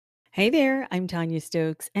Hey there, I'm Tanya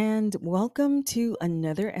Stokes, and welcome to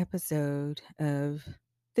another episode of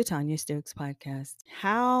the Tanya Stokes podcast.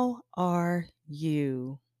 How are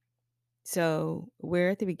you? So,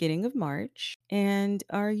 we're at the beginning of March, and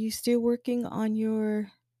are you still working on your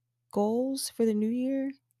goals for the new year?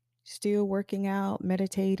 Still working out,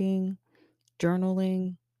 meditating,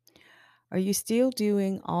 journaling? Are you still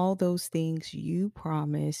doing all those things you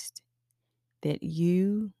promised that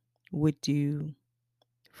you would do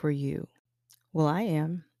for you? Well, I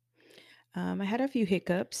am. I had a few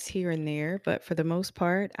hiccups here and there, but for the most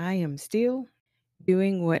part, I am still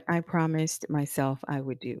doing what I promised myself I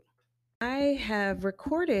would do. I have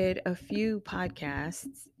recorded a few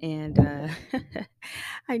podcasts and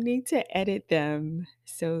I need to edit them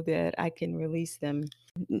so that I can release them.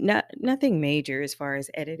 Nothing major as far as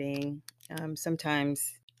editing.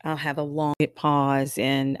 Sometimes I'll have a long pause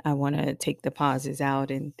and I want to take the pauses out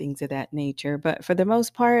and things of that nature. But for the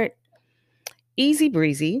most part, easy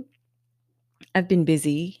breezy. I've been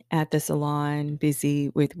busy at the salon, busy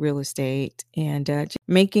with real estate, and just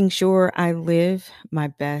making sure I live my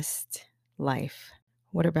best life.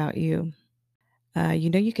 What about you?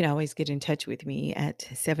 You can always get in touch with me at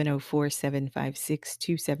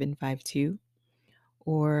 704-756-2752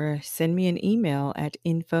 or send me an email at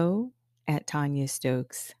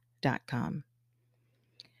info@tanyastokes.com.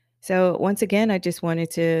 So, once again, I just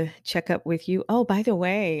wanted to check up with you. Oh, by the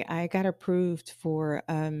way, I got approved for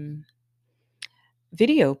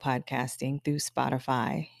video podcasting through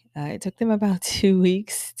Spotify. It took them about 2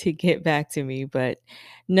 weeks to get back to me, but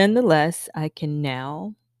nonetheless, I can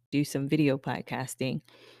now do some video podcasting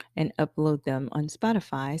and upload them on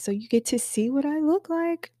Spotify so you get to see what I look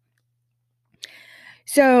like.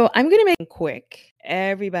 So I'm going to make it quick.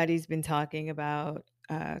 Everybody's been talking about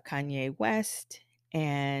Kanye West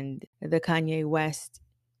and the Kanye West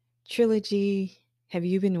trilogy. Have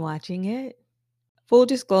you been watching it? Full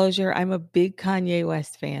disclosure, I'm a big Kanye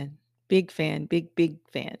West fan. Big fan, big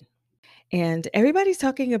fan. And everybody's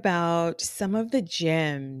talking about some of the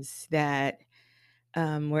gems that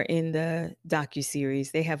were in the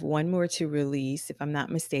docuseries. They have one more to release, if I'm not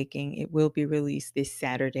mistaken. It will be released this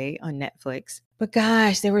Saturday on Netflix. But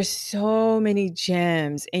gosh, there were so many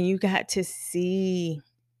gems, and you got to see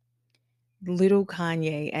little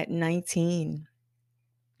Kanye at 19.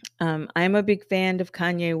 I'm a big fan of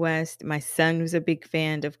Kanye West. My son was a big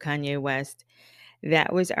fan of Kanye West.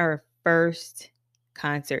 That was our first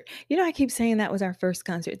concert. I keep saying that was our first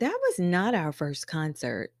concert. That was not our first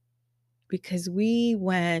concert because we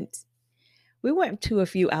went to a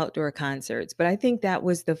few outdoor concerts, but I think that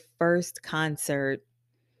was the first concert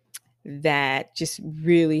that just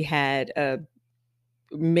really had a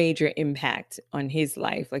major impact on his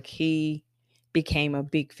life. Like he became a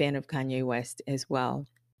big fan of Kanye West as well.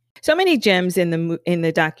 So many gems in the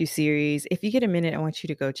docu-series. If you get a minute, I want you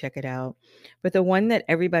to go check it out. But the one that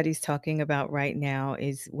everybody's talking about right now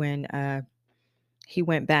is when he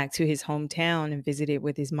went back to his hometown and visited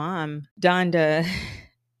with his mom, Donda.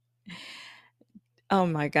 Oh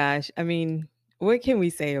my gosh. I mean, what can we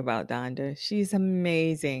say about Donda? She's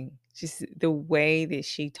amazing. Just the way that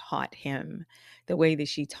she taught him, the way that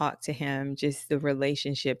she talked to him, just the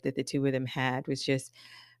relationship that the two of them had was just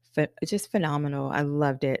phenomenal. I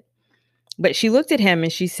loved it. But she looked at him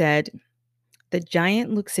and she said, "The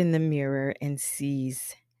giant looks in the mirror and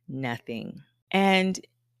sees nothing." And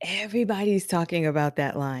everybody's talking about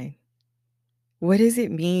that line. What does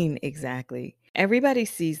it mean exactly? Everybody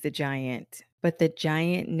sees the giant, but the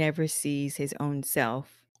giant never sees his own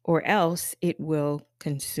self, or else it will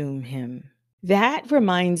consume him. That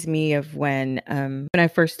reminds me of when I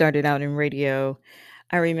first started out in radio.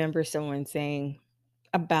 I remember someone saying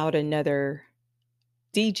about another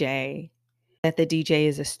DJ that the DJ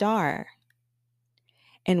is a star.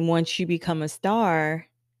 And once you become a star,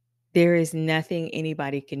 there is nothing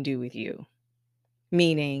anybody can do with you.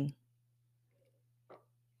 Meaning,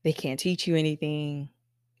 they can't teach you anything.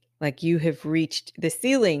 Like you have reached the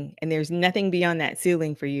ceiling and there's nothing beyond that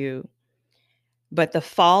ceiling for you. But the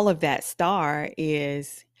fall of that star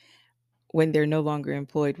is when they're no longer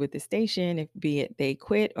employed with the station, if be it they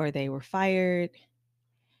quit or they were fired,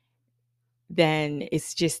 then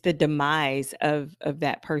it's just the demise of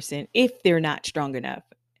that person if they're not strong enough.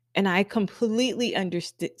 And I completely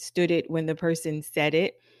understood it when the person said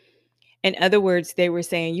it. In other words, they were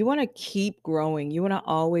saying, you want to keep growing. You want to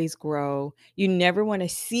always grow. You never want to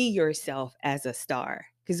see yourself as a star.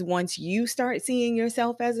 Because once you start seeing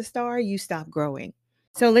yourself as a star, you stop growing.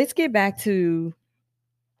 So let's get back to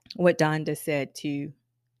what Donda said to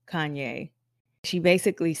Kanye. She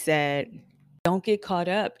basically said, don't get caught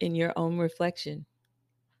up in your own reflection.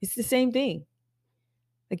 It's the same thing.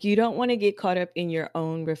 Like, you don't want to get caught up in your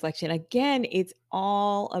own reflection. Again, it's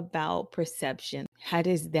all about perception. How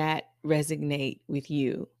does that resonate with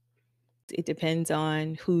you? It depends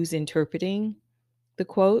on who's interpreting the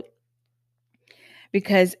quote.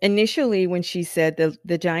 Because initially, when she said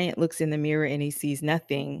the giant looks in the mirror and he sees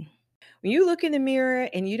nothing, when you look in the mirror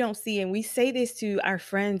and you don't see, and we say this to our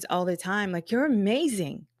friends all the time, like, you're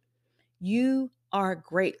amazing. You are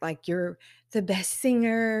great. Like, you're the best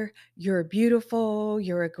singer. You're beautiful.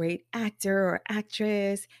 You're a great actor or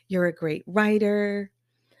actress. You're a great writer.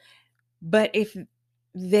 But if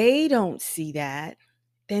they don't see that,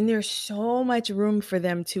 then there's so much room for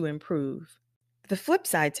them to improve. The flip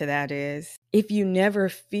side to that is, if you never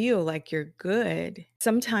feel like you're good,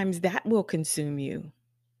 sometimes that will consume you.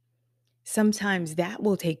 Sometimes that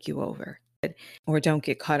will take you over. Or don't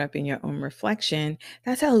get caught up in your own reflection.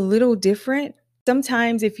 That's a little different.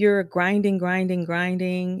 Sometimes if you're grinding,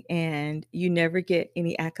 and you never get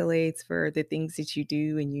any accolades for the things that you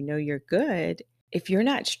do and you know you're good, if you're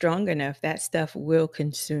not strong enough, that stuff will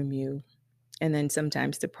consume you. And then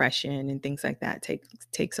sometimes depression and things like that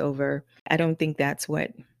takes over. I don't think that's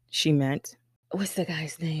what she meant. What's the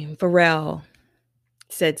guy's name? Pharrell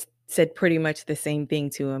said pretty much the same thing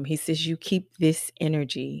to him. He says, you keep this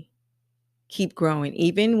energy, keep growing.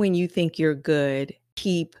 Even when you think you're good,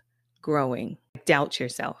 keep growing. Doubt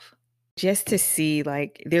yourself. Just to see,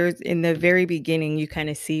 like, there's in the very beginning, you kind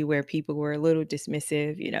of see where people were a little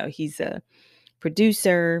dismissive. You know, he's a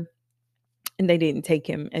producer, and they didn't take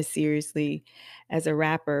him as seriously as a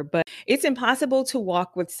rapper. But it's impossible to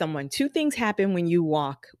walk with someone. Two things happen when you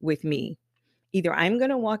walk with me. Either I'm going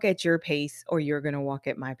to walk at your pace or you're going to walk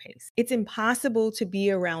at my pace. It's impossible to be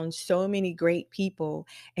around so many great people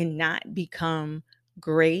and not become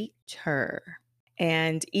greater.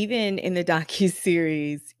 And even in the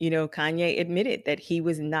docuseries, you know, Kanye admitted that he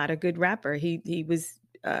was not a good rapper. He was,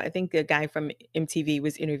 I think the guy from MTV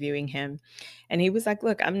was interviewing him, and he was like,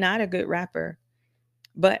 look, I'm not a good rapper,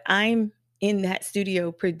 but I'm in that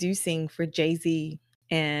studio producing for Jay-Z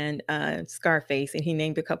and Scarface, and he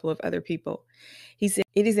named a couple of other people. He said,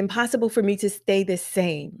 it is impossible for me to stay the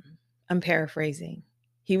same. I'm paraphrasing.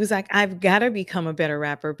 He was like, I've got to become a better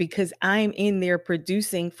rapper because I'm in there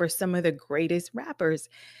producing for some of the greatest rappers.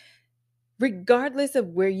 Regardless of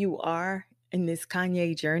where you are in this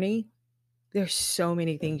Kanye journey, there's so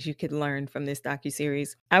many things you could learn from this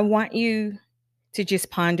docuseries. I want you to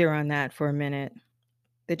just ponder on that for a minute.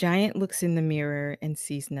 The giant looks in the mirror and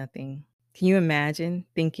sees nothing. Can you imagine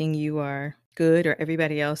thinking you are good, or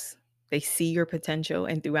everybody else, they see your potential,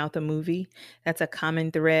 and throughout the movie, that's a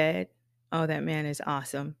common thread? Oh, that man is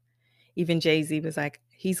awesome. Even Jay-Z was like,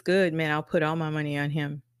 he's good, man. I'll put all my money on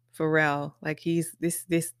him. Pharrell, like, he's this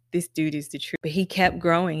dude is the truth. But he kept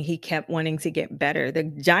growing. He kept wanting to get better. The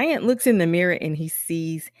giant looks in the mirror and he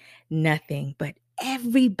sees nothing, but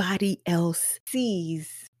everybody else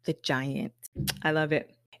sees the giant. I love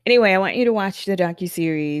it. Anyway, I want you to watch the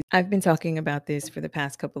docuseries. I've been talking about this for the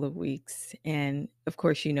past couple of weeks, and of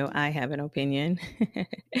course, you know I have an opinion.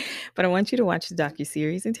 But I want you to watch the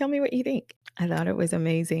docuseries and tell me what you think. I thought it was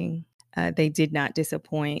amazing. They did not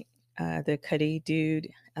disappoint. The Cudi dude,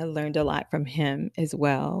 I learned a lot from him as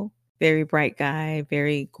well. Very bright guy,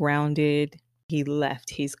 very grounded. He left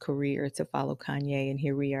his career to follow Kanye, and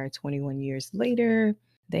here we are 21 years later.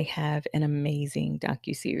 They have an amazing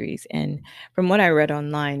docuseries. And from what I read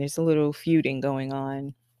online, there's a little feuding going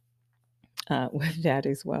on with that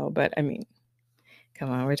as well. But I mean, come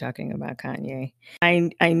on, we're talking about Kanye.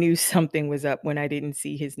 I knew something was up when I didn't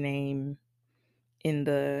see his name in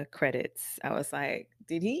the credits. I was like,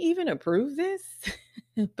 did he even approve this?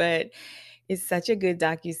 But it's such a good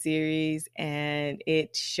docuseries, and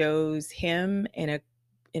it shows him in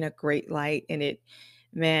a great light. And it,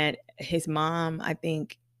 man, his mom, I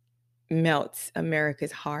think, melts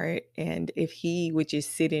America's heart. And if he would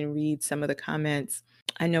just sit and read some of the comments,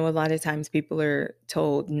 I know a lot of times people are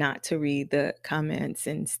told not to read the comments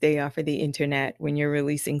and stay off of the internet when you're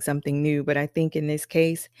releasing something new. But I think in this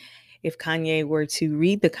case, if Kanye were to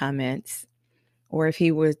read the comments, or if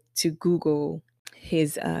he were to Google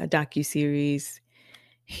his docuseries,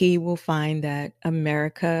 he will find that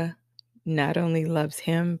America not only loves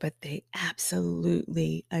him, but they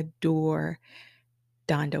absolutely adore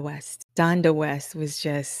Donda West. Donda West was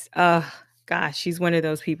just, oh gosh, she's one of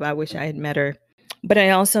those people. I wish I had met her. But I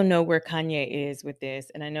also know where Kanye is with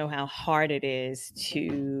this, and I know how hard it is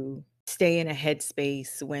to stay in a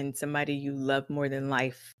headspace when somebody you love more than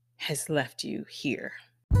life has left you here.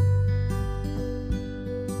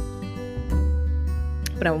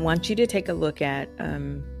 But I want you to take a look at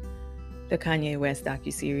the Kanye West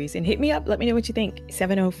docuseries. And hit me up. Let me know what you think.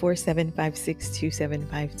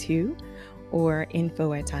 704-756-2752 or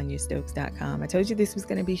info@tanyastokes.com. I told you this was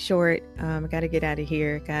going to be short. I got to get out of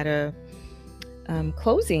here. Got a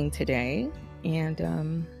closing today.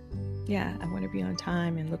 And yeah, I want to be on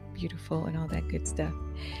time and look beautiful and all that good stuff.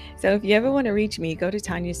 So if you ever want to reach me, go to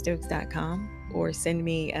tanyastokes.com or send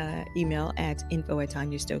me an email at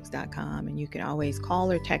info@tanyastokes.com. And you can always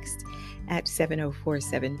call or text at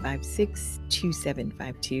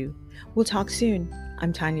 704-756-2752. We'll talk soon.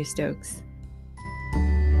 I'm Tanya Stokes.